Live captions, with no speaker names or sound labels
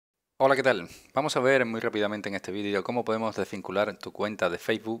Hola, ¿qué tal? Vamos a ver muy rápidamente en este vídeo cómo podemos desvincular tu cuenta de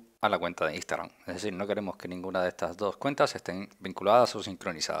Facebook a la cuenta de Instagram. Es decir, no queremos que ninguna de estas dos cuentas estén vinculadas o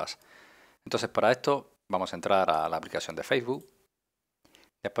sincronizadas. Entonces, para esto vamos a entrar a la aplicación de Facebook.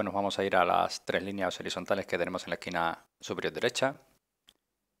 Después nos vamos a ir a las tres líneas horizontales que tenemos en la esquina superior derecha.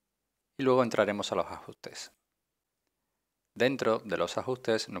 Y luego entraremos a los ajustes. Dentro de los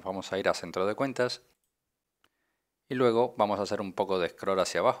ajustes nos vamos a ir a centro de cuentas. Y luego vamos a hacer un poco de scroll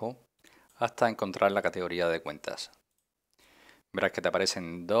hacia abajo hasta encontrar la categoría de cuentas. Verás que te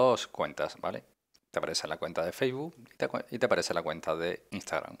aparecen dos cuentas, ¿vale? Te aparece la cuenta de Facebook y te aparece la cuenta de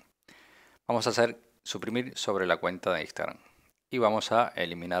Instagram. Vamos a hacer suprimir sobre la cuenta de Instagram y vamos a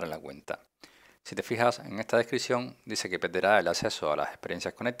eliminar la cuenta. Si te fijas en esta descripción, dice que perderá el acceso a las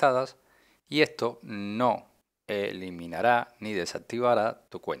experiencias conectadas y esto no eliminará ni desactivará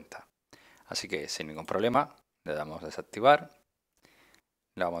tu cuenta. Así que sin ningún problema le damos desactivar,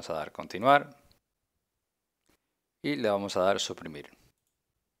 le vamos a dar continuar y le vamos a dar suprimir.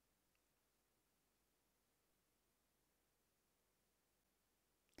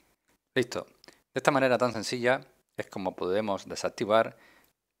 Listo. De esta manera tan sencilla es como podemos desactivar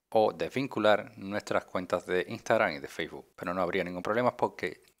o desvincular nuestras cuentas de Instagram y de Facebook. Pero no habría ningún problema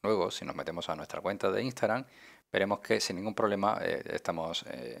porque luego si nos metemos a nuestra cuenta de Instagram veremos que sin ningún problema estamos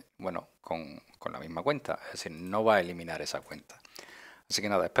con la misma cuenta. Es decir, no va a eliminar esa cuenta. Así que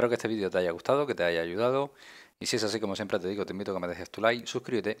nada, espero que este vídeo te haya gustado, que te haya ayudado. Y si es así, como siempre te digo, te invito a que me dejes tu like,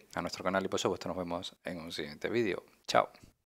 suscríbete a nuestro canal y por supuesto nos vemos en un siguiente vídeo. Chao.